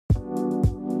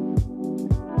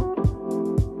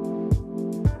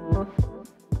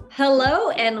Hello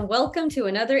and welcome to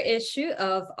another issue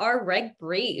of our Reg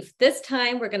Brief. This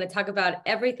time we're going to talk about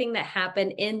everything that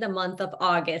happened in the month of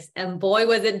August, and boy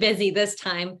was it busy this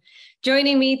time.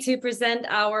 Joining me to present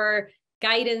our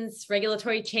guidance,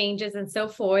 regulatory changes, and so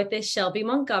forth is Shelby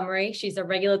Montgomery. She's a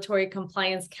regulatory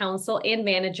compliance counsel and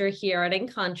manager here at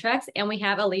Ncontracts, and we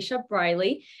have Alicia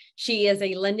Briley. She is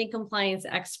a lending compliance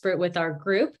expert with our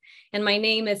group. And my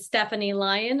name is Stephanie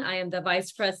Lyon. I am the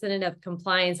Vice President of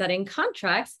Compliance at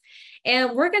Ncontracts.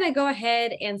 And we're going to go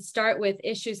ahead and start with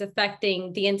issues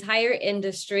affecting the entire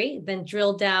industry, then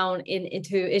drill down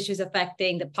into issues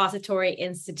affecting depository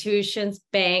institutions,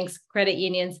 banks, credit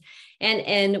unions, and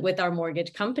end with our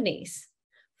mortgage companies.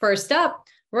 First up,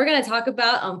 we're going to talk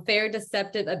about unfair,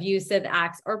 deceptive, abusive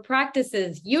acts or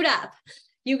practices, UDAP.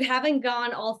 You haven't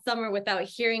gone all summer without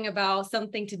hearing about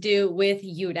something to do with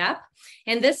UDAP.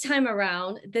 And this time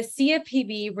around, the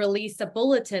CFPB released a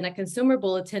bulletin, a consumer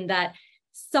bulletin that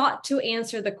sought to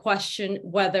answer the question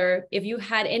whether if you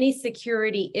had any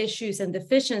security issues and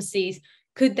deficiencies,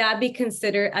 could that be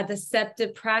considered a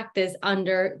deceptive practice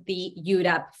under the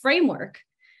UDAP framework?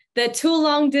 The too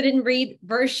long didn't read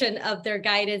version of their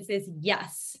guidance is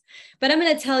yes. But I'm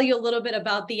going to tell you a little bit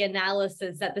about the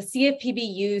analysis that the CFPB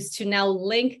used to now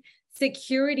link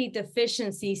security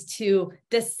deficiencies to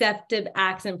deceptive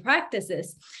acts and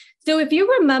practices. So if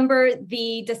you remember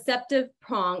the deceptive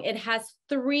prong, it has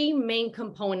three main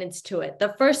components to it.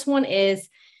 The first one is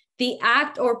the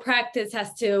act or practice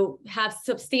has to have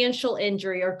substantial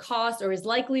injury or cause or is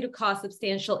likely to cause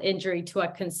substantial injury to a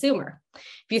consumer.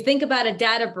 If you think about a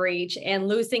data breach and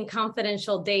losing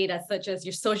confidential data, such as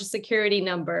your social security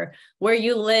number, where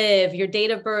you live, your date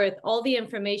of birth, all the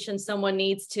information someone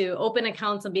needs to open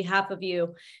accounts on behalf of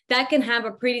you, that can have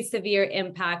a pretty severe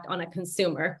impact on a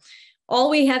consumer. All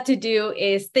we have to do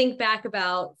is think back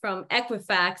about from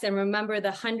Equifax and remember the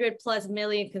 100+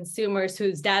 million consumers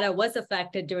whose data was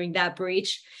affected during that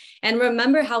breach. And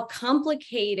remember how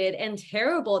complicated and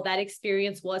terrible that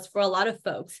experience was for a lot of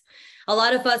folks. A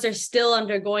lot of us are still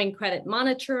undergoing credit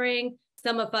monitoring.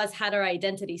 Some of us had our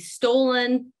identity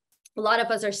stolen. A lot of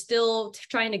us are still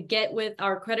trying to get with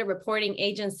our credit reporting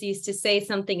agencies to say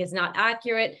something is not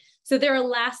accurate. So there are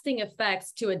lasting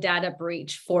effects to a data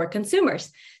breach for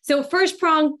consumers. So first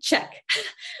prong, check.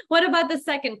 What about the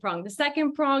second prong? The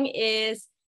second prong is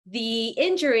the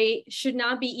injury should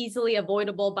not be easily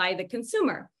avoidable by the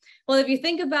consumer. Well, if you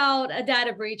think about a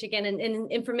data breach, again, in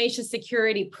information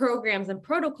security programs and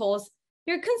protocols,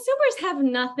 your consumers have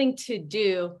nothing to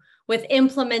do with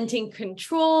implementing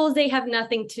controls. They have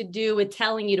nothing to do with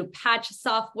telling you to patch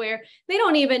software. They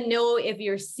don't even know if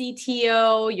your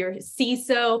CTO, your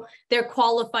CISO, they're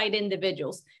qualified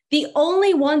individuals. The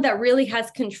only one that really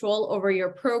has control over your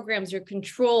programs, your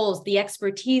controls, the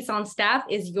expertise on staff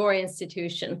is your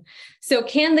institution. So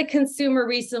can the consumer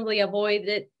reasonably avoid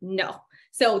it? No.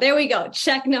 So there we go,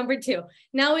 check number two.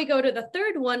 Now we go to the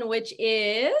third one, which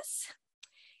is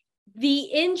the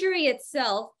injury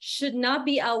itself should not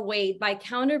be outweighed by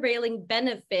countervailing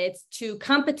benefits to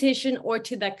competition or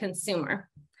to the consumer.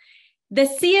 The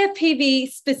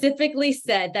CFPB specifically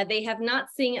said that they have not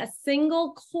seen a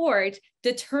single court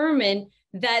determine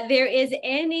that there is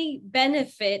any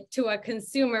benefit to a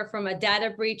consumer from a data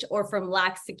breach or from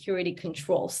lax security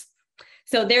controls.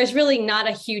 So there's really not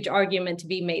a huge argument to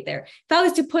be made there. If I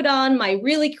was to put on my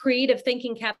really creative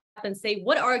thinking cap and say,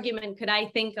 what argument could I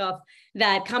think of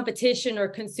that competition or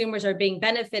consumers are being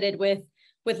benefited with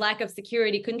lack of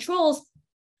security controls?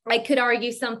 I could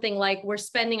argue something like we're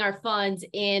spending our funds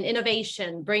in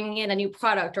innovation, bringing in a new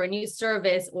product or a new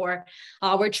service, or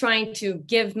we're trying to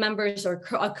give members or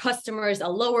customers a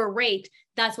lower rate.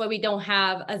 That's why we don't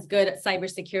have as good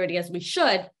cybersecurity as we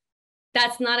should.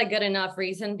 That's not a good enough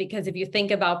reason, because if you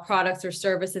think about products or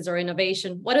services or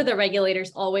innovation, what do the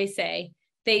regulators always say?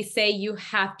 They say you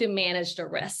have to manage the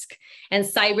risk, and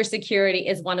cybersecurity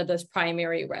is one of those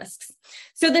primary risks.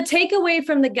 So the takeaway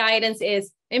from the guidance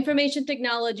is information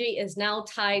technology is now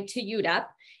tied to UDAP,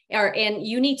 and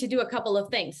you need to do a couple of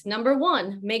things. Number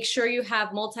one, make sure you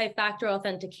have multi-factor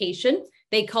authentication.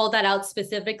 They call that out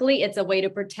specifically. It's a way to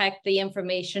protect the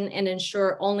information and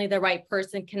ensure only the right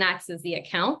person can access the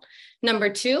account. Number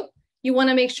two, you want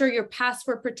to make sure your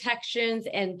password protections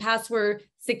and password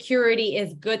security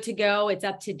is good to go. It's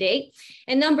up to date.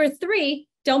 And number three,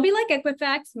 don't be like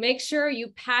Equifax. Make sure you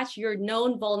patch your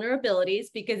known vulnerabilities,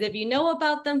 because if you know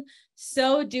about them,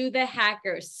 so do the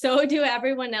hackers. So do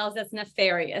everyone else that's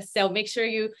nefarious. So make sure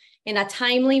you, in a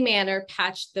timely manner,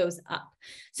 patch those up.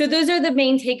 So those are the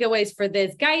main takeaways for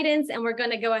this guidance. And we're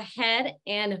going to go ahead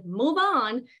and move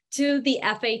on to the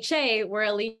FHA, where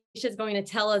Alicia is going to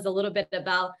tell us a little bit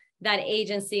about that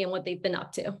agency and what they've been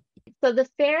up to. So the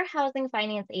Fair Housing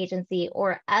Finance Agency,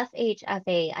 or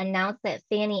FHFA, announced that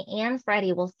Fannie and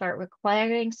Freddie will start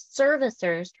requiring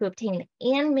servicers to obtain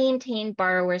and maintain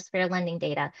borrowers' fair lending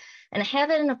data and have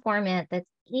it in a format that's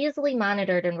easily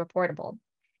monitored and reportable.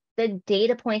 The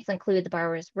data points include the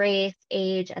borrower's race,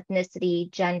 age,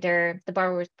 ethnicity, gender, the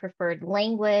borrower's preferred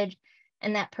language,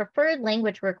 and that preferred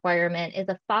language requirement is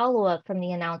a follow-up from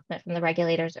the announcement from the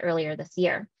regulators earlier this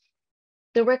year.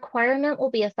 The requirement will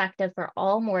be effective for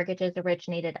all mortgages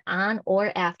originated on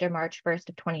or after March 1st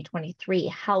of 2023.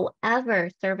 However,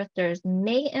 servicers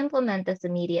may implement this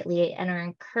immediately and are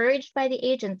encouraged by the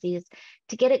agencies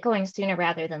to get it going sooner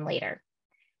rather than later.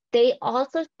 They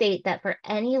also state that for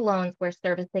any loans where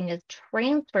servicing is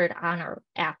transferred on or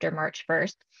after March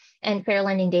 1st and fair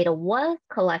lending data was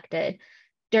collected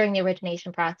during the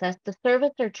origination process, the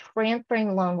servicer transferring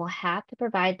the loan will have to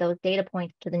provide those data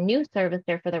points to the new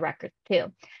servicer for the records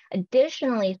too.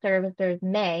 Additionally, servicers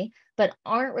may, but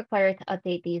aren't required to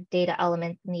update these data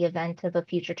elements in the event of a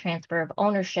future transfer of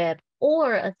ownership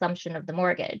or assumption of the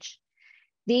mortgage.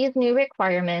 These new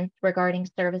requirements regarding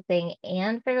servicing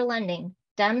and fair lending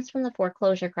stems from the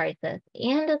foreclosure crisis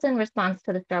and is in response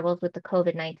to the struggles with the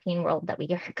COVID-19 world that we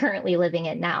are currently living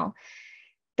in now.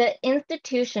 The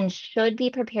institution should be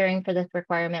preparing for this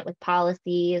requirement with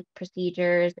policies,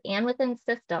 procedures, and within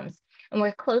systems, and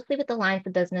work closely with the lines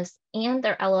of business and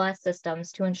their LOS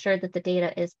systems to ensure that the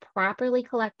data is properly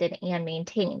collected and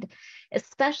maintained,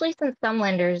 especially since some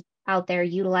lenders out there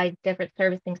utilize different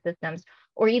servicing systems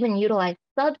or even utilize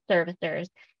sub-servicers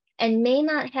and may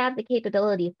not have the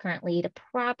capabilities currently to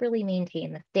properly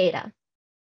maintain this data.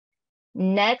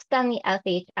 Next on the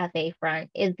FHFA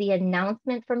front is the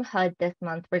announcement from HUD this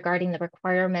month regarding the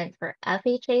requirement for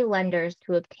FHA lenders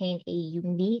to obtain a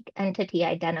unique entity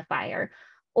identifier,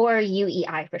 or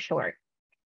UEI for short.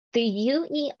 The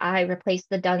UEI replaced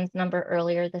the DUNS number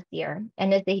earlier this year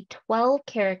and is a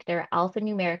 12-character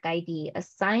alphanumeric ID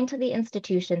assigned to the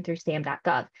institution through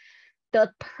SAM.gov. The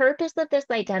purpose of this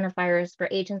identifier is for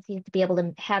agencies to be able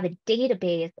to have a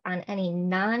database on any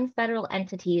non-federal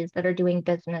entities that are doing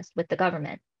business with the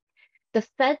government. The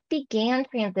Fed began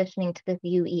transitioning to this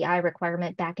UEI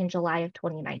requirement back in July of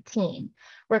 2019,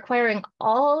 requiring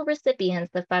all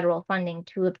recipients of federal funding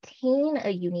to obtain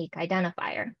a unique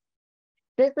identifier.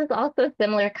 This is also a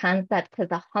similar concept to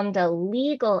the HMDA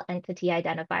legal entity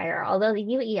identifier, although the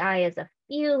UEI is a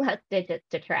few less digits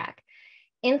to track.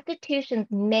 Institutions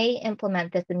may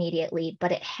implement this immediately,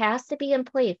 but it has to be in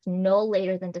place no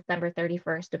later than December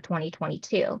 31st of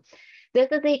 2022. This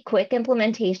is a quick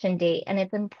implementation date, and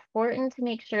it's important to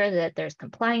make sure that there's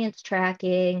compliance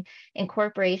tracking,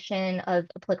 incorporation of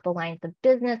applicable lines of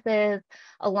businesses,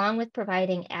 along with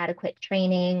providing adequate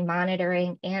training,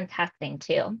 monitoring, and testing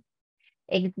too.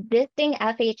 Existing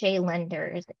FHA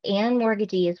lenders and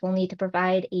mortgagees will need to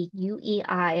provide a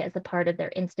UEI as a part of their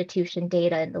institution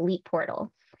data in the LEAP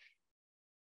portal.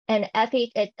 And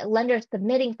lenders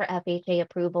submitting for FHA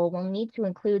approval will need to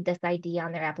include this ID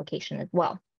on their application as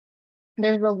well.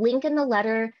 There's a link in the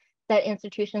letter that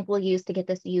institutions will use to get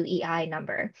this UEI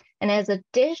number. And as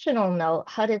additional note,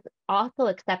 HUD is also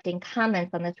accepting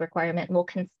comments on this requirement and will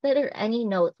consider any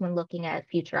notes when looking at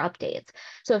future updates.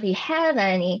 So if you have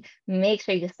any, make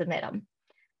sure you submit them.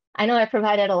 I know I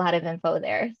provided a lot of info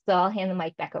there, so I'll hand the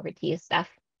mic back over to you, Steph.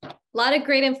 A lot of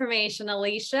great information,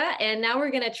 Alicia. And now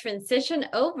we're going to transition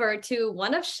over to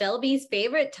one of Shelby's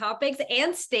favorite topics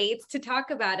and states to talk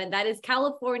about, and that is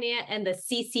California and the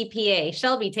CCPA.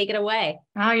 Shelby, take it away.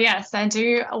 Oh, yes, I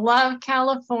do love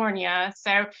California.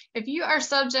 So if you are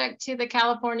subject to the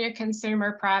California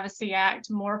Consumer Privacy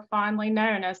Act, more fondly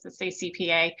known as the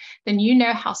CCPA, then you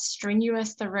know how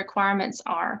strenuous the requirements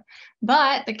are.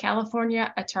 But the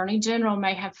California Attorney General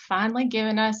may have finally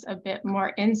given us a bit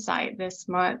more insight this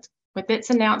month with its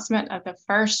announcement of the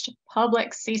first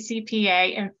public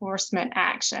CCPA enforcement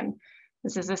action.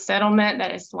 This is a settlement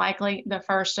that is likely the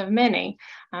first of many.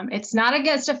 It's not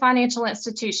against a financial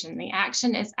institution. The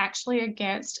action is actually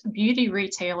against beauty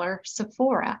retailer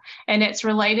Sephora, and it's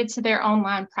related to their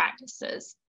online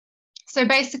practices. So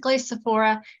basically,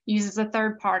 Sephora uses a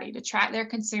third party to track their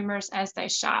consumers as they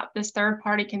shop. This third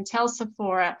party can tell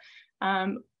Sephora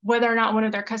whether or not one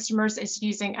of their customers is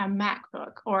using a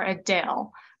MacBook or a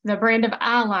Dell, the brand of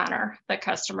eyeliner the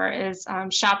customer is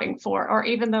shopping for, or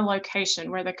even the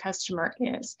location where the customer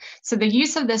is. So the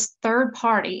use of this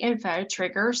third-party info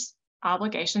triggers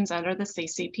obligations under the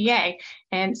CCPA,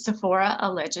 and Sephora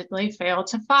allegedly failed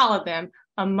to follow them.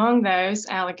 Among those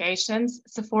allegations,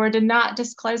 Sephora did not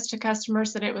disclose to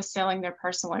customers that it was selling their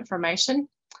personal information.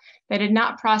 They did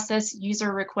not process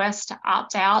user requests to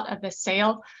opt out of the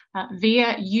sale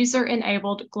via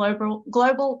user-enabled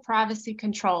global privacy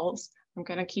controls. I'm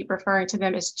going to keep referring to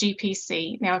them as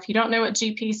GPC. Now, if you don't know what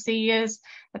GPC is,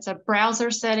 it's a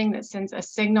browser setting that sends a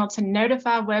signal to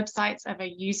notify websites of a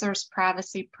user's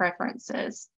privacy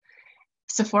preferences.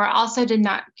 Sephora also did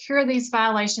not cure these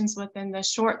violations within the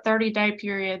short 30-day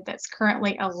period that's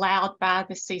currently allowed by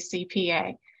the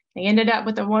CCPA. They ended up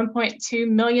with a $1.2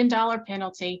 million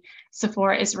penalty.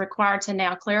 Sephora is required to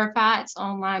now clarify its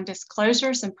online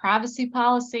disclosures and privacy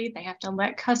policy. They have to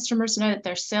let customers know that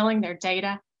they're selling their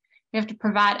data. They have to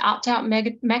provide opt-out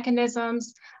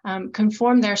mechanisms,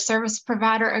 conform their service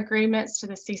provider agreements to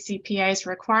the CCPA's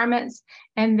requirements,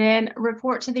 and then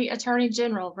report to the Attorney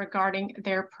General regarding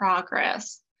their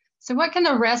progress. So what can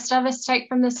the rest of us take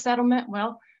from this settlement?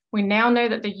 Well, we now know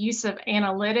that the use of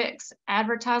analytics,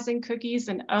 advertising cookies,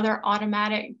 and other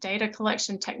automatic data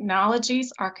collection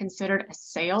technologies are considered a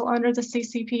sale under the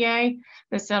CCPA.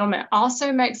 The settlement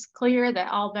also makes clear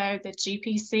that although the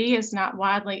GPC is not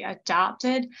widely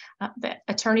adopted, the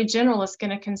Attorney General is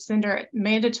going to consider it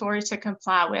mandatory to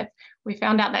comply with. We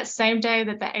found out that same day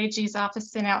that the AG's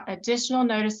office sent out additional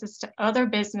notices to other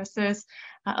businesses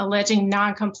alleging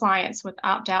non-compliance with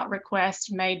opt-out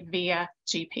requests made via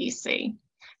GPC.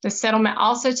 The settlement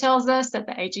also tells us that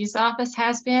the AG's office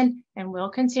has been and will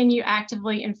continue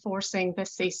actively enforcing the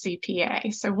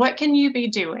CCPA. So what can you be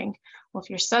doing? Well, if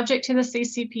you're subject to the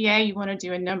CCPA, you want to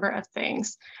do a number of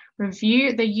things.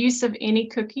 Review the use of any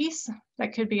cookies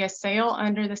that could be a sale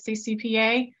under the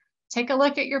CCPA. Take a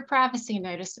look at your privacy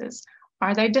notices.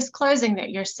 Are they disclosing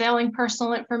that you're selling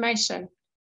personal information?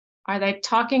 Are they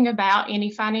talking about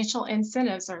any financial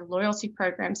incentives or loyalty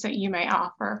programs that you may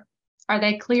offer? Are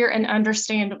they clear and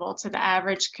understandable to the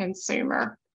average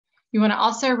consumer? You want to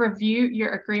also review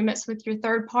your agreements with your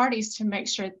third parties to make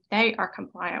sure they are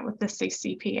compliant with the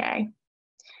CCPA.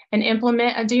 And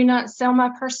implement a do not sell my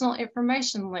personal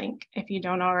information link if you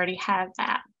don't already have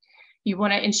that. You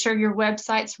want to ensure your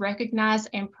websites recognize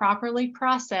and properly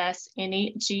process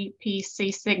any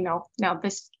GPC signal. Now,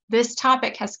 this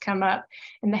topic has come up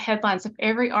in the headlines of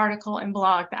every article and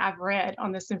blog that I've read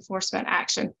on this enforcement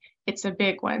action. It's a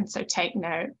big one, so take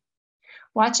note.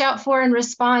 Watch out for and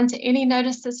respond to any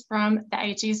notices from the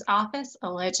AG's office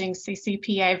alleging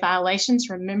CCPA violations.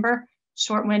 Remember,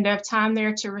 short window of time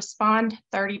there to respond,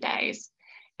 30 days.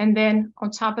 And then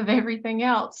on top of everything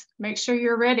else, make sure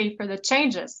you're ready for the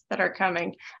changes that are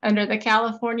coming under the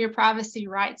California Privacy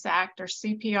Rights Act, or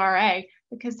CPRA,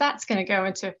 because that's going to go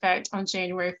into effect on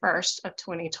January 1st of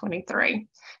 2023.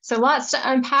 So lots to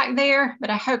unpack there, but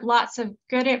I hope lots of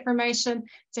good information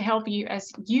to help you as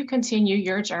you continue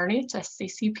your journey to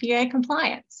CCPA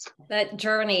compliance. That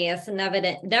journey is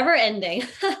never ending.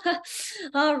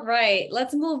 All right,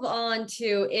 let's move on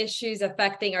to issues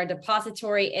affecting our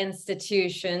depository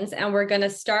institutions. And we're going to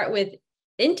start with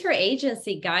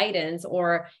interagency guidance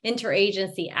or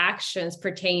interagency actions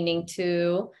pertaining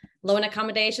to loan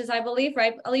accommodations, I believe,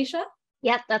 right, Alicia?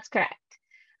 Yep, that's correct.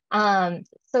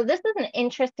 So this is an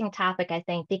interesting topic, I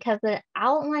think, because it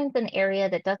outlines an area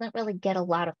that doesn't really get a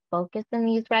lot of focus in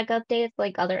these reg updates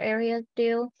like other areas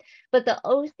do. But the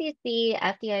OCC,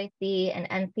 FDIC,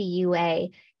 and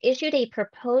NCUA issued a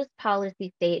proposed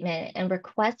policy statement and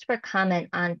request for comment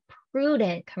on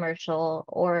prudent commercial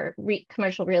or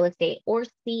commercial real estate, or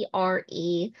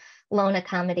CRE, loan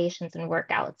accommodations and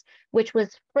workouts, which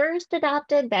was first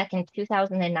adopted back in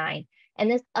 2009. And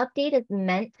this update is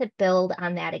meant to build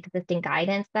on that existing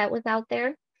guidance that was out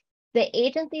there. The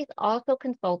agencies also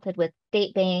consulted with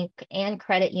state bank and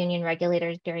credit union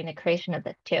regulators during the creation of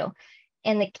this too.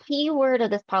 And the key word of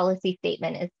this policy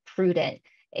statement is prudent.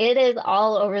 It is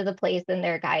all over the place in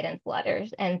their guidance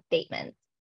letters and statements.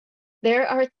 There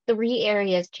are 3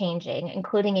 areas changing,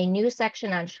 including a new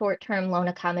section on short-term loan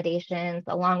accommodations,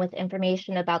 along with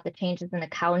information about the changes in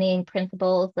accounting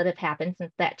principles that have happened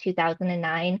since that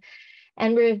 2009,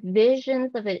 and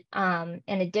revisions of it and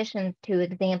additions to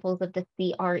examples of the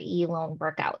CRE loan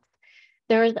workouts.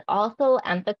 There is also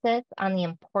emphasis on the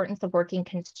importance of working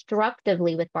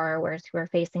constructively with borrowers who are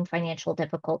facing financial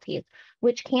difficulties,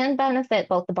 which can benefit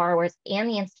both the borrowers and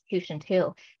the institution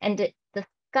too, and to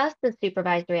discuss the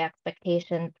supervisory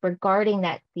expectations regarding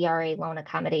that CRA loan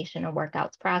accommodation and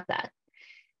workouts process.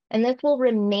 And this will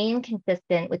remain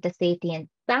consistent with the safety and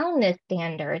soundness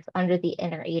standards under the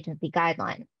interagency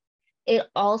guidelines. It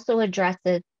also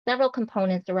addresses several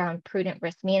components around prudent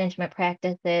risk management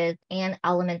practices and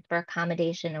elements for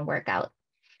accommodation and workouts.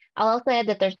 I'll also add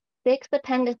that there's 6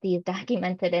 appendices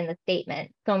documented in the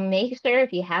statement. So make sure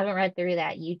if you haven't read through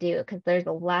that, you do, because there's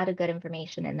a lot of good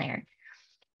information in there.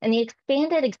 And the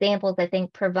expanded examples, I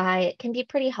think, can be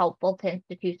pretty helpful to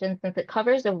institutions since it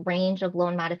covers a range of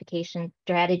loan modification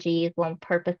strategies, loan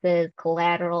purposes,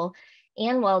 collateral,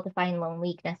 and well-defined loan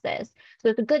weaknesses. So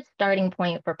it's a good starting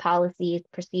point for policies,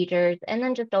 procedures, and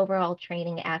then just overall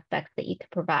training aspects that you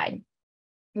could provide.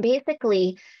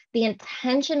 Basically, the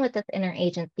intention with this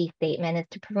interagency statement is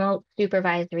to promote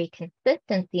supervisory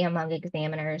consistency among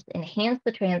examiners, enhance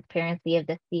the transparency of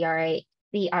the CRE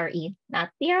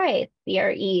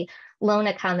loan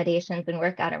accommodations and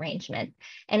workout arrangements,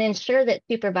 and ensure that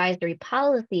supervisory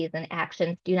policies and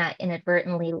actions do not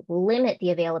inadvertently limit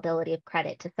the availability of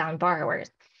credit to sound borrowers.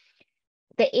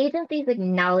 The agencies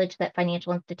acknowledge that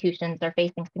financial institutions are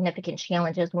facing significant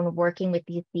challenges when working with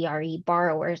these CRE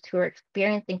borrowers who are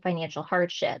experiencing financial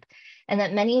hardship, and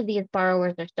that many of these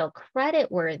borrowers are still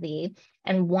creditworthy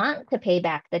and want to pay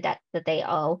back the debts that they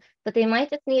owe, but they might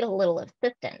just need a little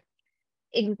assistance.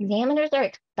 Examiners are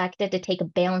expected to take a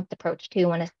balanced approach too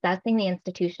when assessing the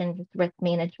institution's risk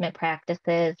management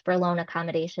practices for loan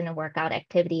accommodation and workout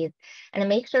activities, and to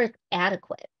make sure it's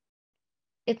adequate.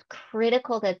 It's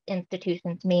critical that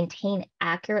institutions maintain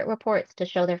accurate reports to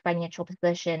show their financial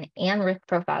position and risk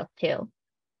profiles too.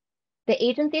 The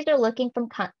agencies are looking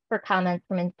for comments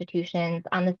from institutions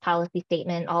on this policy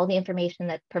statement, all the information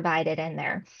that's provided in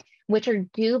there, which are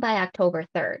due by October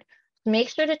 3rd. So make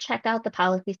sure to check out the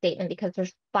policy statement because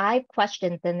there's 5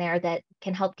 questions in there that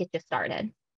can help get you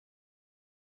started.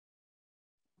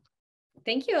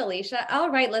 Thank you, Alicia.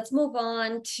 All right, let's move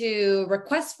on to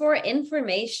requests for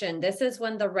information. This is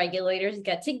when the regulators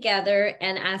get together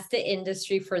and ask the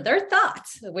industry for their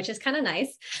thoughts, which is kind of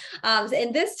nice.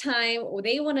 And this time,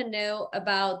 they want to know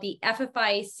about the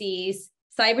FFIEC's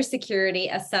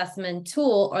cybersecurity assessment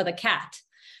tool, or the CAT.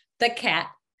 The CAT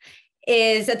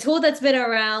is a tool that's been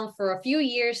around for a few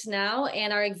years now,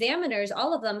 and our examiners,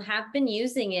 all of them, have been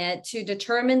using it to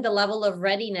determine the level of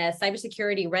readiness,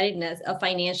 cybersecurity readiness of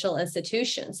financial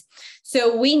institutions.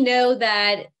 So we know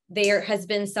that there has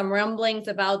been some rumblings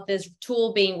about this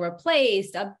tool being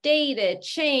replaced, updated,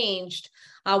 changed.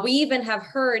 We even have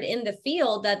heard in the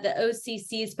field that the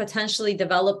OCC is potentially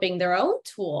developing their own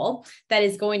tool that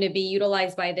is going to be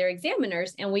utilized by their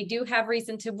examiners. And we do have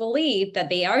reason to believe that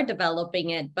they are developing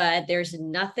it, but there's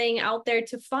nothing out there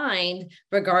to find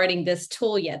regarding this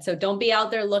tool yet. So don't be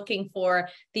out there looking for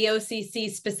the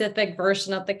OCC specific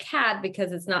version of the CAT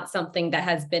because it's not something that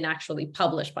has been actually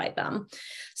published by them.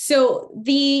 So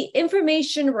the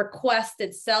information request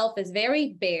itself is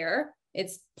very bare.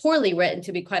 It's poorly written,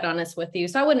 to be quite honest with you.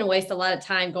 So I wouldn't waste a lot of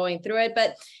time going through it.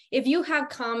 But if you have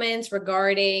comments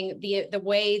regarding the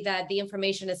way that the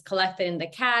information is collected in the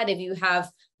CAT, if you have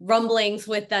rumblings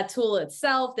with that tool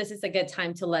itself, this is a good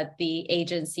time to let the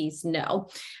agencies know.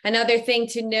 Another thing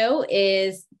to know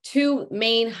is 2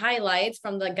 main highlights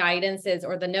from the guidances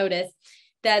or the notice,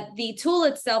 that the tool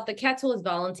itself, the CAT tool, is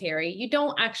voluntary. You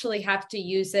don't actually have to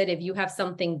use it if you have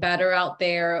something better out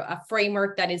there, a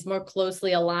framework that is more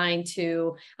closely aligned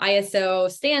to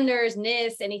ISO standards,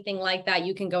 NIST, anything like that.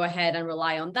 You can go ahead and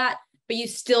rely on that, but you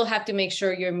still have to make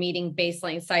sure you're meeting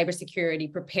baseline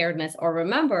cybersecurity preparedness, or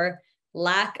remember,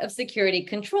 lack of security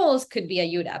controls could be a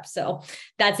UDEP. So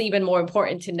that's even more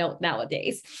important to note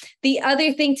nowadays. The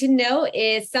other thing to note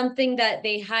is something that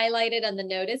they highlighted on the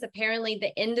notice. Apparently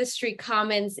the industry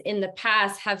comments in the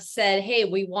past have said, hey,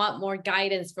 we want more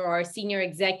guidance for our senior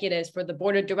executives, for the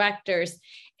board of directors.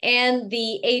 And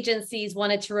the agencies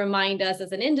wanted to remind us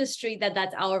as an industry that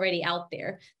that's already out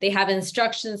there. They have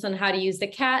instructions on how to use the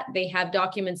CAT. They have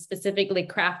documents specifically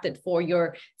crafted for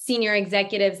your senior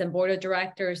executives and board of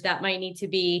directors that might need to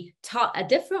be taught a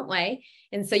different way.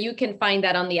 And so you can find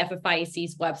that on the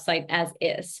FFIEC's website as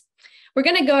is. We're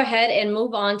going to go ahead and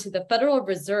move on to the Federal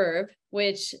Reserve,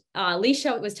 which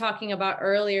Alicia was talking about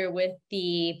earlier with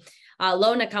the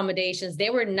loan accommodations. They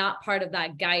were not part of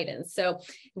that guidance. So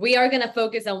we are going to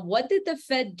focus on what did the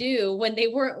Fed do when they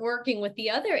weren't working with the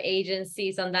other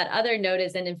agencies on that other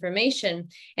notice and information.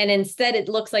 And instead, it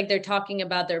looks like they're talking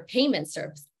about their payment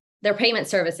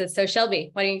services. So Shelby,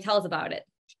 why don't you tell us about it?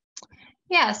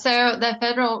 Yeah, so the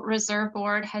Federal Reserve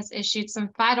Board has issued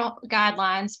some final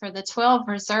guidelines for the 12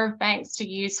 reserve banks to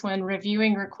use when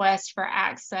reviewing requests for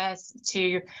access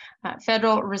to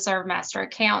Federal Reserve master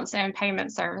accounts and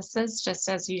payment services. Just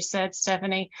as you said,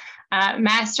 Stephanie,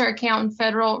 master account and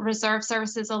Federal Reserve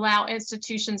services allow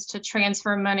institutions to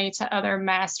transfer money to other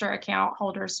master account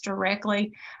holders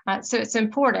directly. So it's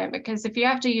important because if you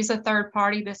have to use a third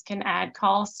party, this can add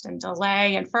cost and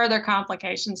delay and further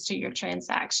complications to your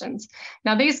transactions.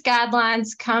 Now, these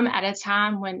guidelines come at a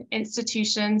time when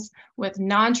institutions with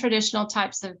non-traditional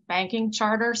types of banking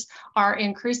charters are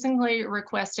increasingly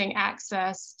requesting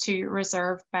access to to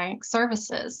reserve bank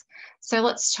services. So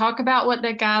let's talk about what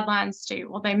the guidelines do.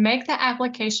 Well, they make the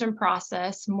application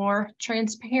process more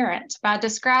transparent by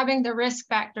describing the risk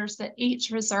factors that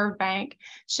each reserve bank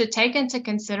should take into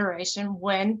consideration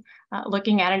when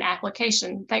looking at an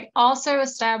application. They also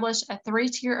establish a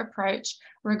three-tier approach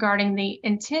regarding the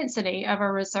intensity of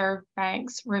a reserve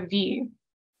bank's review.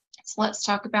 So let's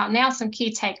talk about now some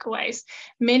key takeaways.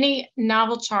 Many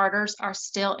novel charters are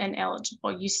still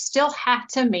ineligible. You still have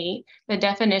to meet the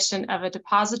definition of a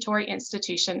depository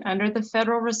institution under the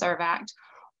Federal Reserve Act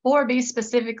or be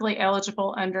specifically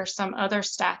eligible under some other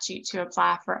statute to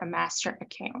apply for a master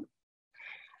account.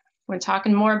 When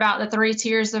talking more about the three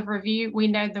tiers of review, we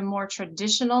know the more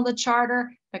traditional the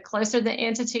charter, the closer the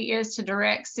entity is to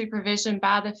direct supervision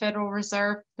by the Federal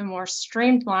Reserve, the more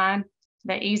streamlined,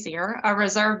 the easier a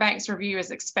reserve bank's review is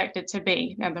expected to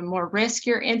be. Now, the more risk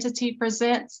your entity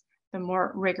presents, the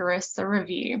more rigorous the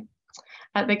review.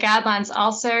 The guidelines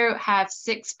also have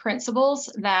 6 principles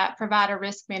that provide a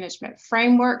risk management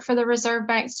framework for the reserve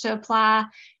banks to apply,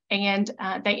 and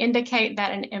they indicate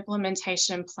that an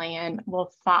implementation plan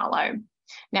will follow.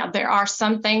 Now, there are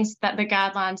some things that the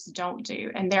guidelines don't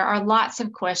do, and there are lots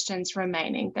of questions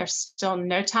remaining. There's still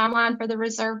no timeline for the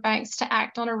reserve banks to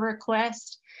act on a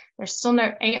request. There's still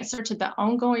no answer to the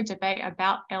ongoing debate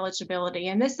about eligibility.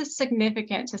 And this is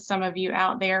significant to some of you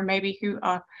out there, maybe who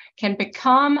can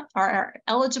become or are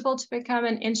eligible to become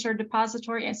an insured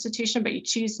depository institution, but you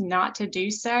choose not to do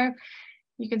so.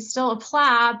 You can still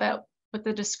apply, but with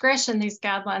the discretion these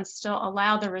guidelines still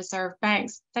allow the reserve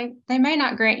banks, they may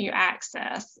not grant you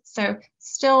access. So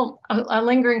still a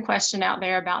lingering question out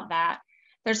there about that.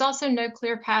 There's also no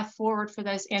clear path forward for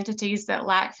those entities that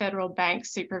lack federal bank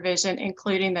supervision,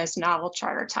 including those novel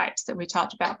charter types that we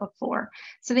talked about before.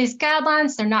 So these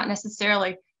guidelines, they're not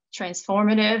necessarily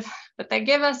transformative, but they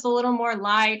give us a little more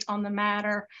light on the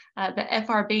matter. The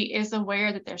FRB is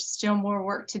aware that there's still more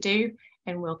work to do,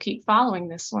 and we'll keep following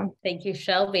this one. Thank you,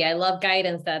 Shelby. I love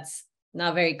guidance that's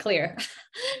not very clear.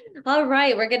 All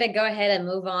right, we're going to go ahead and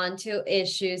move on to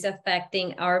issues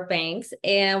affecting our banks.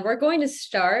 And we're going to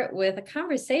start with a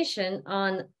conversation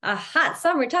on a hot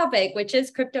summer topic, which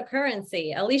is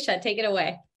cryptocurrency. Alicia, take it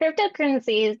away.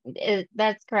 Cryptocurrency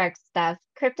that's correct, Steph.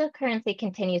 Cryptocurrency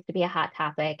continues to be a hot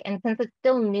topic. And since it's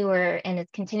still newer and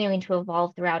it's continuing to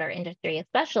evolve throughout our industry,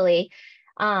 especially,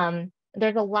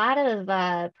 there's a lot of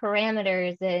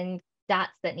parameters and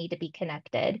dots that need to be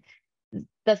connected.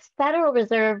 The Federal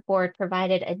Reserve Board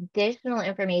provided additional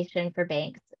information for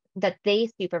banks that they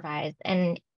supervise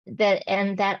and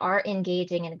that are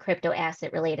engaging in crypto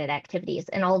asset related activities.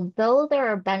 And although there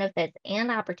are benefits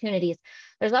and opportunities,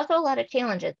 there's also a lot of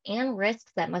challenges and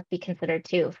risks that must be considered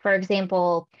too. For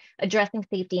example, addressing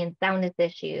safety and soundness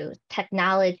issues,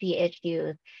 technology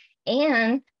issues,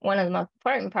 and one of the most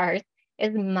important parts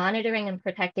is monitoring and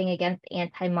protecting against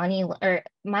money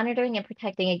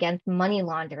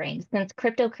laundering, since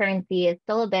cryptocurrency is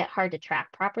still a bit hard to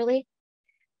track properly.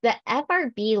 The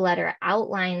FRB letter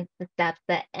outlines the steps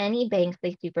that any banks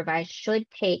they supervise should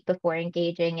take before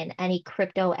engaging in any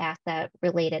crypto asset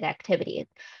related activities.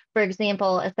 For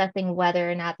example, assessing whether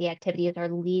or not the activities are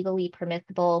legally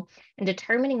permissible and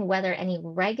determining whether any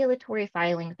regulatory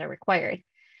filings are required.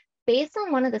 Based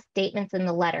on one of the statements in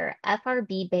the letter,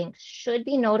 FRB banks should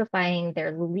be notifying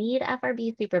their lead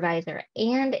FRB supervisor,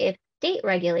 and if state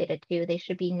regulated too, they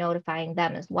should be notifying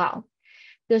them as well.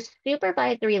 The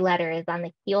supervisory letter is on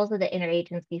the heels of the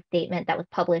interagency statement that was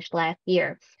published last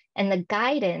year, and the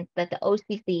guidance that the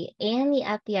OCC and the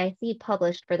FDIC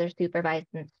published for their supervised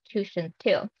institutions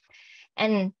too.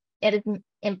 And it is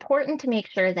important to make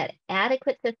sure that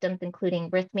adequate systems, including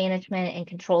risk management and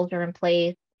controls, are in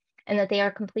place, and that they are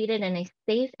completed in a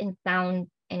safe and sound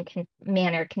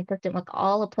manner consistent with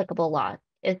all applicable laws,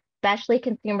 especially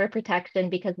consumer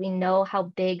protection, because we know how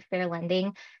big fair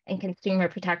lending and consumer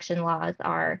protection laws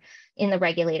are in the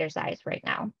regulators' eyes right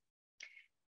now.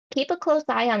 Keep a close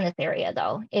eye on this area,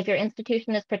 though, if your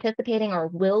institution is participating or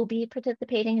will be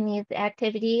participating in these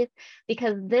activities,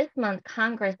 because this month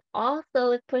Congress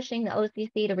also is pushing the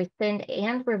OCC to rescind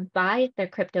and revise their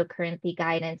cryptocurrency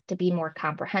guidance to be more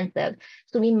comprehensive.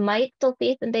 So we might still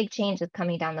see some big changes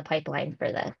coming down the pipeline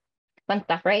for this. Fun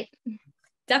stuff, right?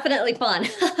 Definitely fun.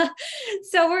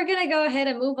 So we're going to go ahead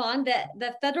and move on.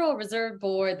 The Federal Reserve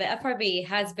Board, the FRB,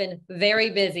 has been very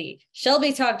busy.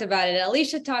 Shelby talked about it.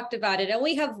 Alicia talked about it. And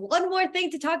we have one more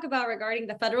thing to talk about regarding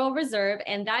the Federal Reserve,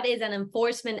 and that is an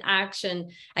enforcement action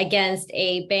against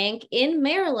a bank in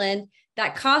Maryland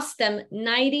that cost them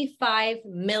 $95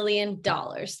 million.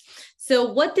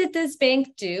 So what did this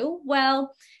bank do?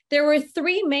 Well, There were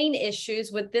three main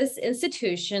issues with this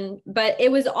institution, but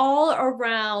it was all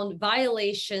around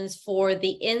violations for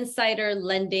the insider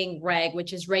lending reg,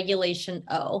 which is Regulation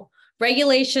O.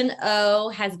 Regulation O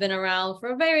has been around for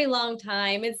a very long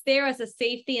time. It's there as a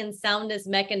safety and soundness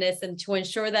mechanism to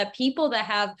ensure that people that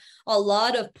have a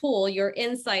lot of pull, your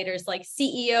insiders like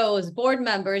CEOs, board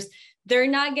members, they're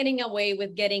not getting away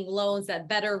with getting loans at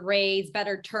better rates,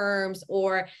 better terms,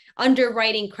 or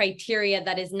underwriting criteria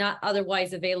that is not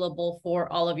otherwise available for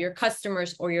all of your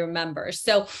customers or your members.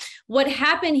 So what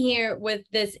happened here with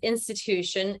this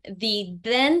institution, the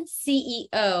then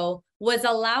CEO was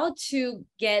allowed to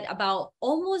get about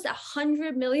almost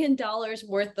 $100 million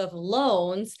worth of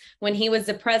loans when he was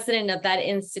the president of that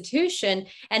institution.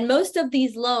 And most of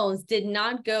these loans did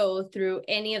not go through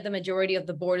any of the majority of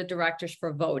the board of directors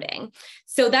for voting.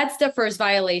 So that's the first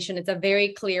violation. It's a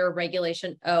very clear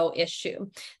Regulation O issue.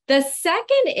 The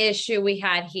second issue we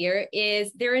had here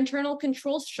is their internal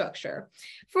control structure.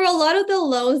 For a lot of the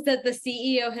loans that the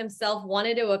CEO himself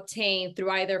wanted to obtain through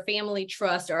either family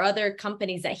trust or other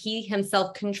companies that he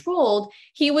himself controlled,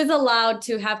 he was allowed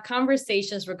to have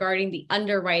conversations regarding the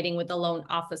underwriting with the loan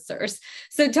officers.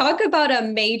 So talk about a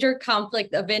major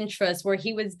conflict of interest where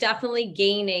he was definitely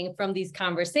gaining from these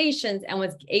conversations and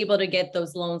was able to get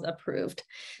those loans approved.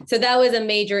 So that was a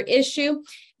major issue.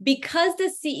 Because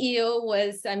the CEO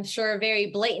was, I'm sure,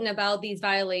 very blatant about these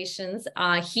violations,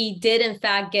 he did in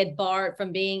fact get barred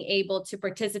from being able to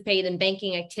participate in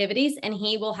banking activities, and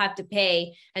he will have to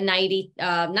pay a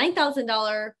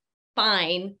 $9,000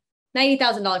 fine.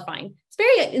 $90,000 fine. It's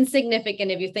very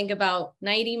insignificant if you think about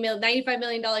 $95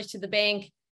 million to the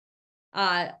bank,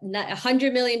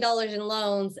 $100 million in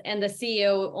loans, and the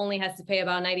CEO only has to pay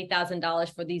about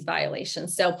 $90,000 for these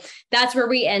violations. So that's where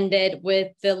we ended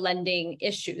with the lending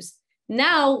issues.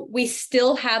 Now we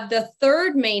still have the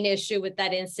third main issue with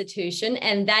that institution,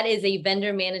 and that is a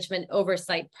vendor management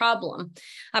oversight problem.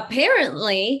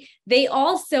 Apparently, they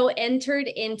also entered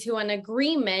into an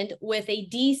agreement with a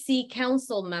DC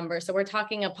council member. So we're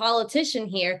talking a politician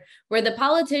here, where the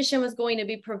politician was going to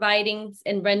be providing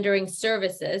and rendering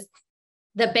services.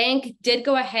 The bank did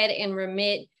go ahead and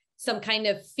remit some kind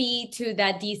of fee to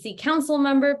that DC council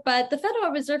member, but the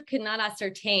Federal Reserve could not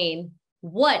ascertain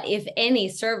what, if any,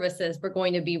 services were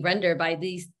going to be rendered by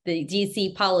the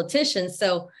DC politicians.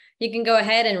 So you can go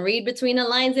ahead and read between the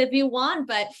lines if you want,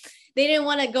 but they didn't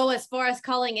want to go as far as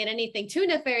calling it anything too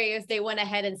nefarious. They went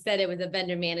ahead and said it was a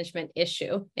vendor management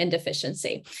issue and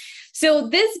deficiency. So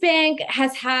this bank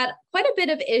has had quite a bit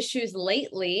of issues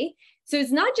lately. So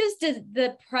it's not just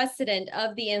the president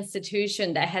of the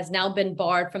institution that has now been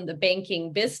barred from the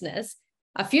banking business.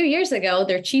 A few years ago,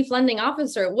 their chief lending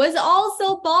officer was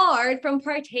also barred from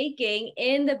partaking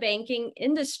in the banking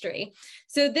industry.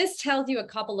 So this tells you a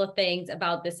couple of things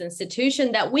about this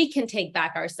institution that we can take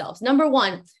back ourselves. Number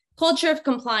one, culture of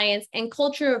compliance and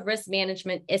culture of risk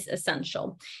management is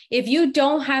essential. If you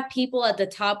don't have people at the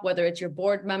top, whether it's your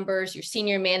board members, your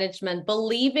senior management,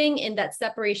 believing in that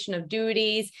separation of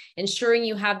duties, ensuring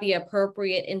you have the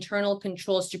appropriate internal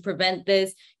controls to prevent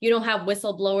this, you don't have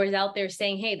whistleblowers out there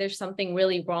saying, hey, there's something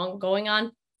really wrong going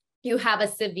on, you have a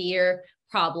severe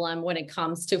problem when it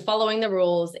comes to following the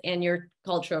rules and your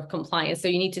culture of compliance. So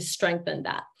you need to strengthen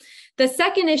that. The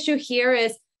second issue here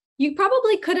is you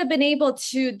probably could have been able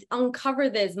to uncover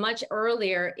this much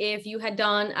earlier if you had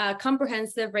done a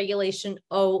comprehensive Regulation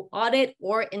O audit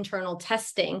or internal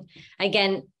testing.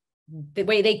 Again, the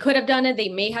way they could have done it, they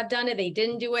may have done it, they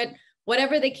didn't do it.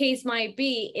 Whatever the case might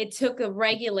be, it took a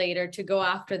regulator to go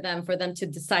after them for them to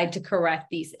decide to correct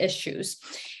these issues.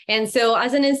 And so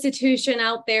as an institution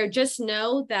out there, just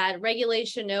know that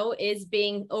Regulation O is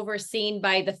being overseen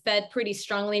by the Fed pretty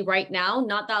strongly right now.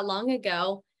 Not that long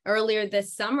ago, earlier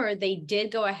this summer, they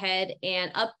did go ahead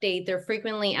and update their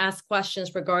frequently asked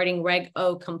questions regarding Reg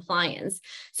O compliance.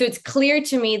 So it's clear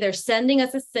to me they're sending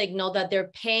us a signal that they're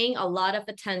paying a lot of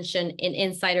attention in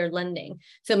insider lending.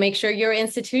 So make sure your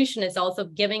institution is also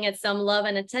giving it some love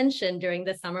and attention during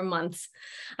the summer months.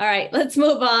 All right, let's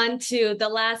move on to the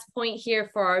last point here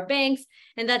for our banks,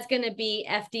 and that's going to be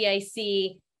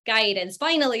FDIC guidance.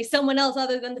 Finally, someone else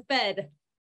other than the Fed.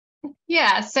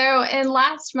 Yeah, so in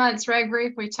last month's Reg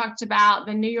Brief, we talked about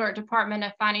the New York Department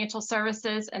of Financial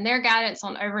Services and their guidance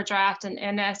on overdraft and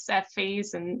NSF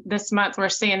fees. And this month, we're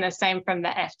seeing the same from the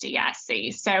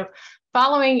FDIC. So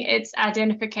following its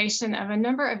identification of a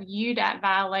number of UDAT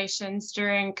violations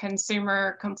during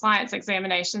consumer compliance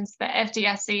examinations, the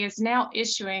FDIC is now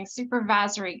issuing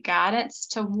supervisory guidance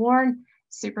to warn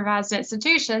supervised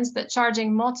institutions that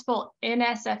charging multiple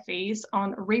NSF fees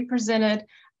on represented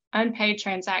unpaid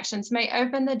transactions may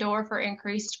open the door for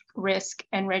increased risk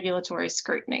and regulatory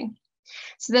scrutiny.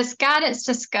 So this guidance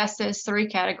discusses 3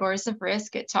 categories of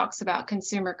risk. It talks about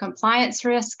consumer compliance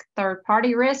risk,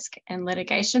 third-party risk, and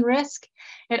litigation risk.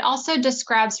 It also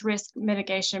describes risk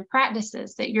mitigation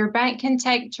practices that your bank can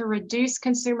take to reduce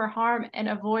consumer harm and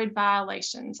avoid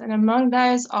violations. And among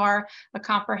those are a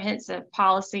comprehensive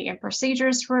policy and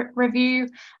procedures review,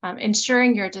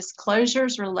 ensuring your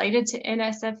disclosures related to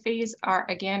NSF fees are,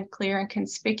 again, clear and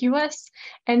conspicuous,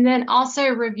 and then also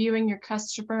reviewing your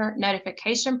customer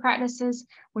notification practices.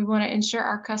 We want to ensure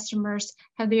our customers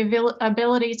have the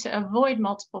ability to avoid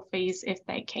multiple fees if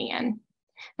they can.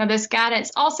 Now, this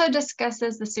guidance also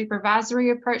discusses the supervisory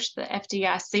approach the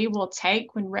FDIC will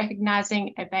take when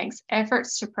recognizing a bank's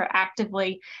efforts to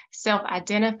proactively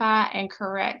self-identify and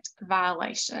correct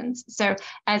violations. So,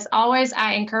 as always,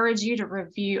 I encourage you to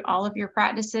review all of your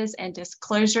practices and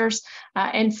disclosures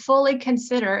and fully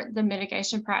consider the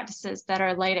mitigation practices that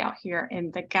are laid out here in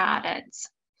the guidance.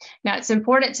 Now, it's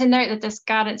important to note that this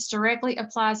guidance directly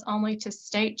applies only to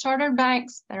state chartered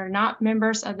banks that are not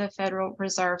members of the Federal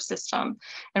Reserve System.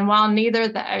 And while neither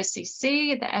the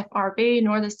OCC, the FRB,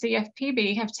 nor the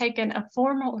CFPB have taken a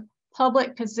formal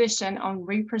public position on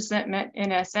representment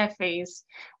NSF fees,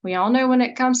 we all know when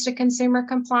it comes to consumer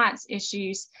compliance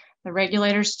issues, the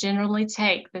regulators generally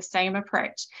take the same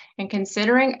approach. And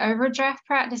considering overdraft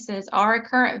practices are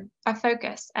a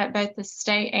focus at both the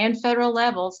state and federal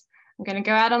levels, I'm going to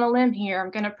go out on a limb here. I'm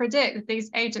going to predict that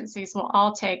these agencies will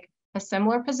all take a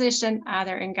similar position,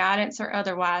 either in guidance or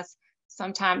otherwise,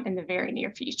 sometime in the very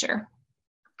near future.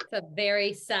 It's a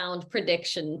very sound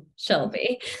prediction,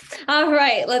 Shelby. All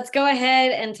right, let's go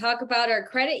ahead and talk about our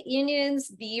credit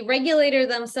unions. The regulator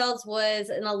themselves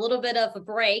was in a little bit of a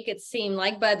break, it seemed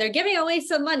like, but they're giving away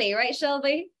some money, right,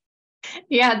 Shelby?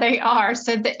 Yeah, they are.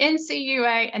 So the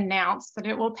NCUA announced that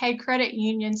it will pay credit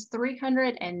unions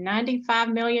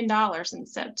 $395 million in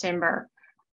September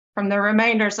from the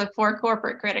remainders of 4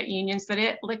 corporate credit unions that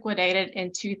it liquidated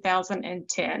in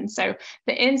 2010. So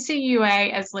the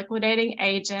NCUA, as liquidating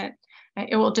agent,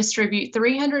 it will distribute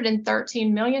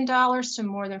 $313 million to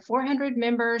more than 400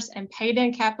 members and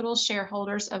paid-in capital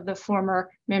shareholders of the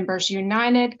former Members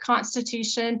United,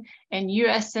 Constitution, and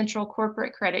U.S. Central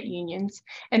Corporate Credit Unions.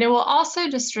 And it will also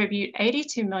distribute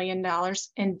 $82 million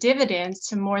in dividends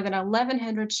to more than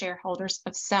 1,100 shareholders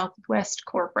of Southwest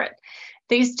Corporate.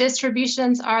 These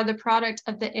distributions are the product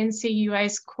of the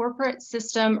NCUA's Corporate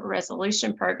System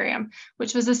Resolution Program,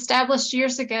 which was established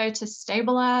years ago to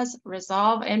stabilize,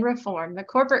 resolve, and reform the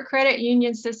corporate credit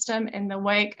union system in the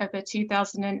wake of the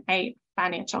 2008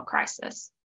 financial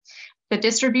crisis. The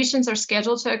distributions are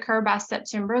scheduled to occur by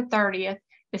September 30th.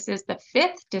 This is the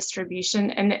 5th distribution,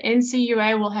 and the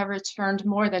NCUA will have returned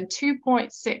more than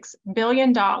 $2.6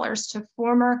 billion to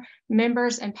former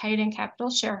members and paid-in capital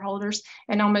shareholders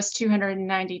and almost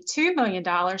 $292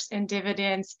 million in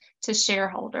dividends to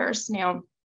shareholders. Now,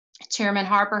 Chairman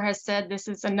Harper has said this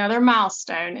is another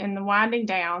milestone in the winding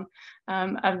down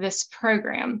of this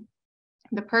program.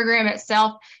 The program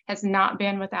itself has not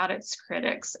been without its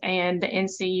critics, and the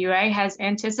NCUA has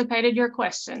anticipated your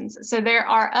questions. So there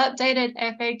are updated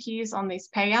FAQs on these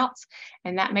payouts,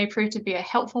 and that may prove to be a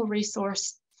helpful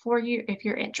resource for you if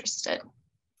you're interested.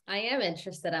 I am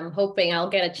interested. I'm hoping I'll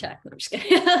get a check. I'm just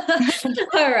kidding.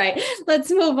 All right, let's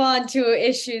move on to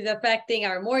issues affecting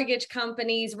our mortgage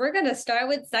companies. We're going to start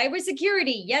with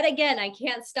cybersecurity. Yet again, I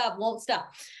can't stop, won't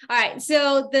stop. All right,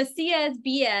 so the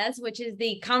CSBS, which is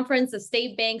the Conference of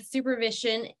State Bank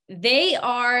Supervision, they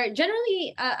are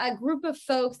generally a group of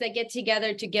folks that get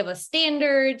together to give us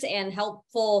standards and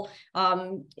helpful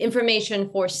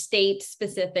information for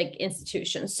state-specific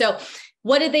institutions. So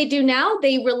what did they do now?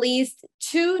 They released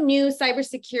 2 new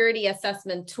cybersecurity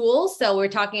assessment tools. So we're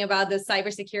talking about the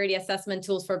cybersecurity assessment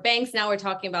tools for banks. Now we're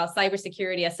talking about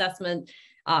cybersecurity assessment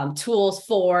tools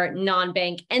for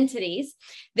non-bank entities.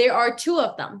 There are 2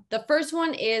 of them. The first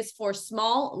one is for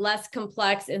small, less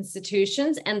complex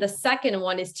institutions, and the second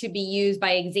one is to be used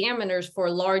by examiners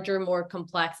for larger, more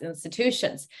complex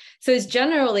institutions. So it's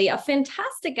generally a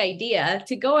fantastic idea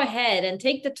to go ahead and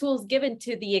take the tools given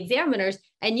to the examiners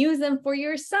and use them for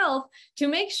yourself to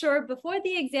make sure before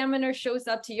the examiner shows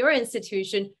up to your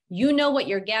institution, you know what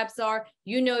your gaps are,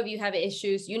 you know if you have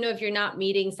issues, you know if you're not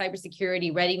meeting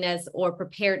cybersecurity readiness or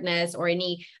preparedness or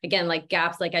any, again, like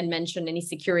gaps, like I mentioned, any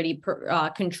security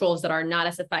controls that are not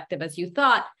as effective as you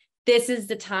thought. This is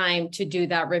the time to do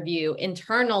that review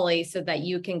internally so that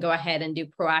you can go ahead and do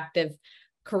proactive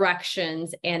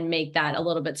corrections and make that a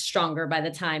little bit stronger by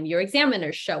the time your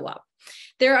examiners show up.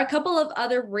 There are a couple of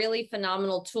other really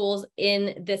phenomenal tools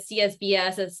in the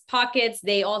CSBS's pockets.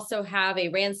 They also have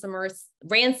a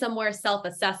ransomware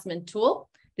self-assessment tool.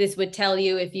 This would tell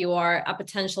you if you are a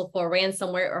potential for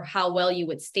ransomware or how well you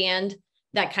would stand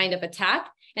that kind of attack.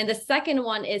 And the second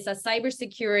one is a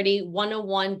cybersecurity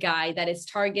 101 guide that is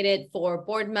targeted for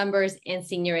board members and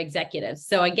senior executives.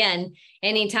 So again,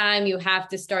 anytime you have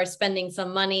to start spending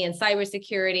some money in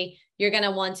cybersecurity, you're going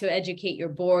to want to educate your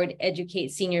board,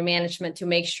 educate senior management to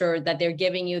make sure that they're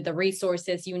giving you the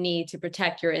resources you need to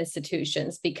protect your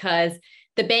institutions, because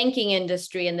the banking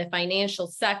industry and the financial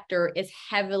sector is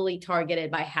heavily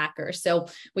targeted by hackers. So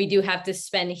we do have to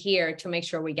spend here to make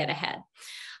sure we get ahead.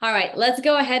 All right, let's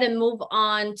go ahead and move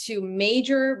on to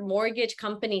major mortgage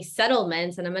company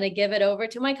settlements, and I'm going to give it over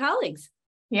to my colleagues.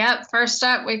 Yep, first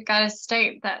up, we've got a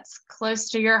state that's close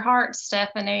to your heart,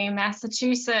 Stephanie,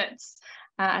 Massachusetts.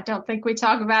 I don't think we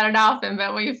talk about it often,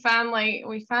 but we finally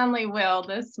will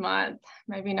this month.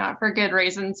 Maybe not for good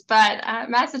reasons, but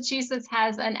Massachusetts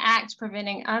has an act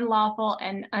preventing unlawful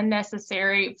and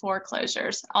unnecessary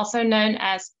foreclosures, also known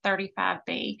as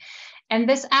 35B. And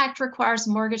this act requires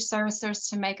mortgage servicers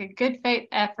to make a good faith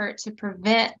effort to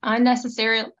prevent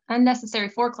unnecessary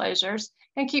foreclosures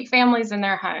and keep families in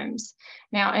their homes.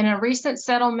 Now, in a recent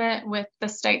settlement with the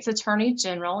state's attorney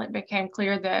general, it became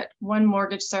clear that one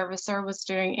mortgage servicer was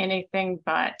doing anything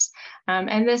but.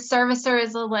 And this servicer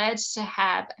is alleged to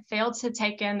have failed to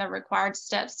take in the required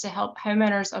steps to help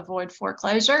homeowners avoid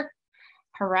foreclosure,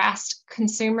 harassed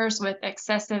consumers with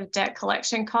excessive debt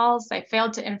collection calls. They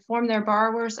failed to inform their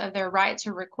borrowers of their right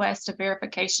to request a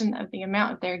verification of the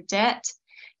amount of their debt.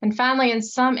 And finally, in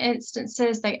some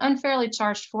instances, they unfairly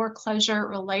charged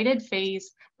foreclosure-related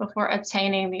fees before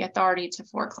obtaining the authority to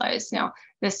foreclose. Now,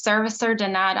 this servicer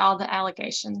denied all the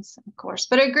allegations, of course,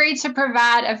 but agreed to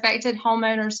provide affected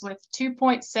homeowners with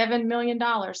 $2.7 million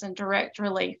in direct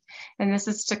relief. And this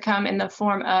is to come in the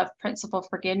form of principal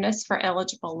forgiveness for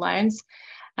eligible loans.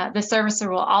 The servicer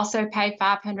will also pay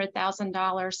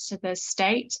 $500,000 to the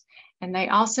state. And they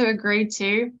also agreed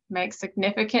to make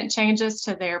significant changes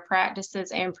to their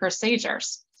practices and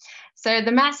procedures. So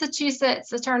the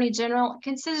Massachusetts Attorney General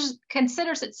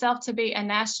considers itself to be a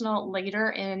national leader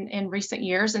in recent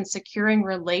years in securing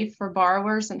relief for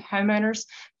borrowers and homeowners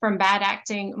from bad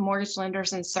acting mortgage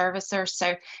lenders and servicers.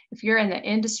 So if you're in the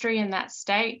industry in that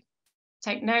state,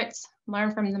 take notes,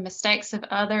 learn from the mistakes of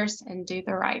others, and do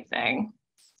the right thing.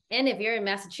 And if you're in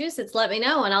Massachusetts, let me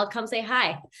know and I'll come say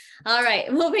hi. All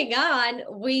right, moving on.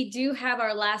 We do have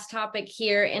our last topic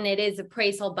here, and it is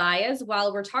appraisal bias.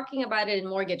 While we're talking about it in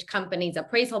mortgage companies,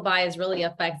 appraisal bias really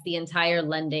affects the entire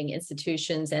lending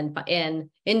institutions and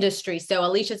industry. So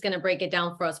Alicia's going to break it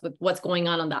down for us with what's going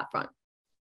on that front.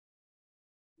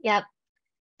 Yep.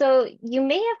 So you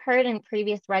may have heard in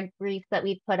previous reg briefs that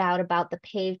we put out about the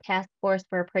PAVE task force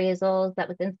for appraisals that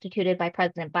was instituted by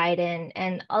President Biden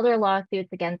and other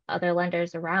lawsuits against other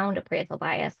lenders around appraisal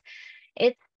bias.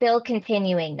 It's still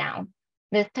continuing now.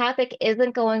 This topic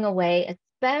isn't going away,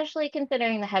 especially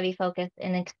considering the heavy focus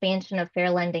and expansion of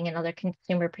fair lending and other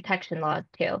consumer protection laws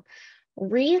too.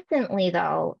 Recently,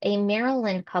 though, a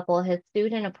Maryland couple has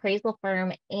sued an appraisal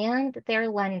firm and their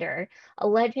lender,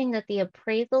 alleging that the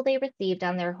appraisal they received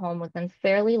on their home was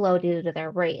unfairly low due to their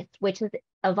race, which is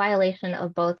a violation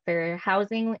of both the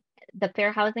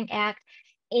Fair Housing Act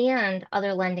and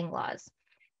other lending laws.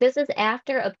 This is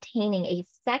after obtaining a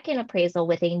second appraisal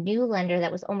with a new lender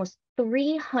that was almost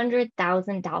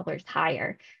 $300,000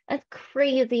 higher. That's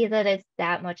crazy that it's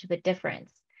that much of a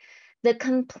difference. The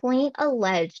complaint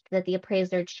alleged that the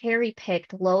appraiser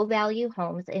cherry-picked low-value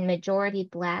homes in majority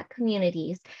Black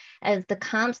communities as the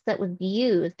comps that was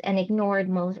used and ignored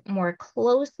more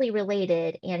closely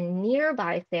related and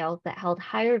nearby sales that held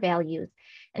higher values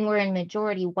and were in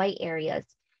majority white areas,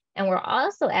 and were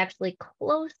also actually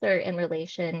closer in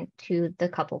relation to the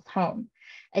couple's home.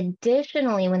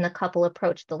 Additionally, when the couple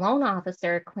approached the loan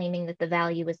officer claiming that the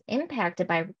value was impacted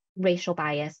by racial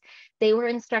bias, they were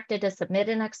instructed to submit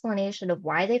an explanation of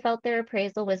why they felt their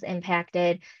appraisal was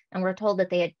impacted, and were told that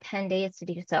they had 10 days to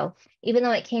do so, even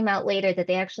though it came out later that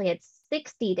they actually had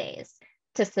 60 days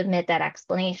to submit that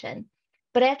explanation.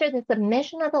 But after the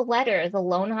submission of the letter, the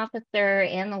loan officer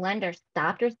and the lender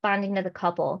stopped responding to the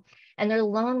couple, and their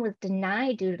loan was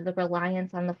denied due to the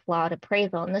reliance on the flawed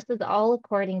appraisal. And this is all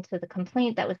according to the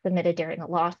complaint that was submitted during the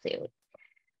lawsuit.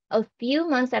 A few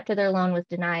months after their loan was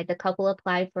denied, the couple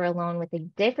applied for a loan with a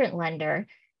different lender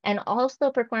and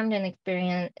also performed an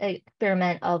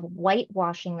experiment of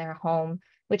whitewashing their home,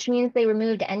 which means they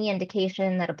removed any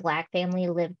indication that a Black family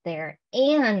lived there,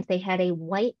 and they had a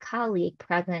white colleague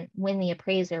present when the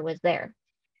appraiser was there.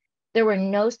 There were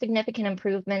no significant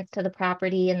improvements to the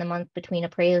property in the months between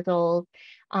appraisals.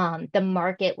 The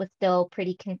market was still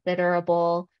pretty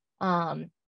considerable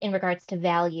in regards to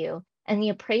value. And the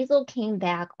appraisal came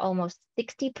back almost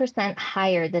 60%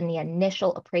 higher than the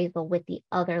initial appraisal with the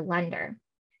other lender.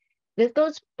 This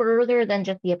goes further than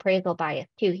just the appraisal bias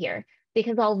too here,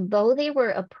 because although they were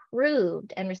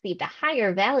approved and received a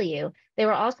higher value, they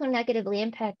were also negatively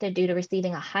impacted due to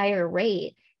receiving a higher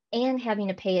rate and having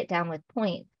to pay it down with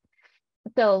points.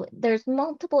 So there's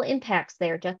multiple impacts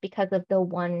there just because of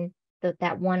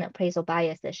that one appraisal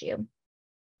bias issue.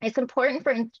 It's important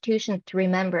for institutions to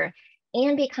remember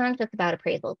and be conscious about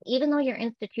appraisals. Even though your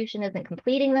institution isn't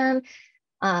completing them,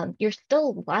 you're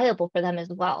still liable for them as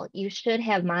well. You should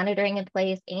have monitoring in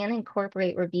place and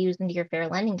incorporate reviews into your fair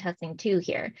lending testing too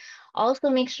here. Also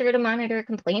make sure to monitor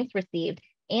complaints received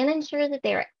and ensure that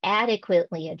they are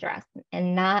adequately addressed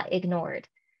and not ignored.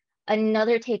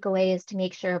 Another takeaway is to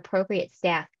make sure appropriate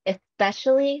staff,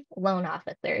 especially loan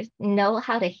officers, know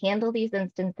how to handle these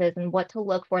instances and what to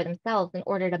look for themselves in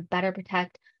order to better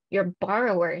protect your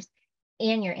borrowers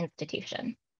and your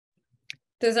institution.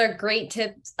 Those are great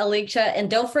tips, Alicia. And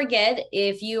don't forget,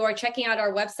 if you are checking out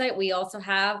our website, we also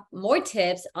have more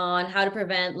tips on how to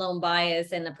prevent loan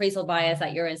bias and appraisal bias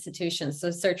at your institution.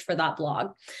 So search for that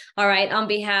blog. All right. On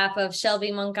behalf of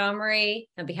Shelby Montgomery,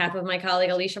 on behalf of my colleague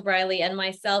Alicia Briley and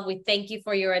myself, we thank you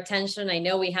for your attention. I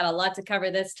know we had a lot to cover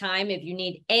this time. If you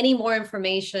need any more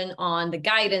information on the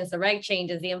guidance, the reg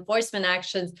changes, the enforcement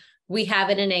actions, we have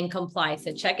it in Ncomply.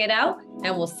 So check it out,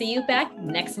 and we'll see you back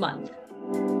next month.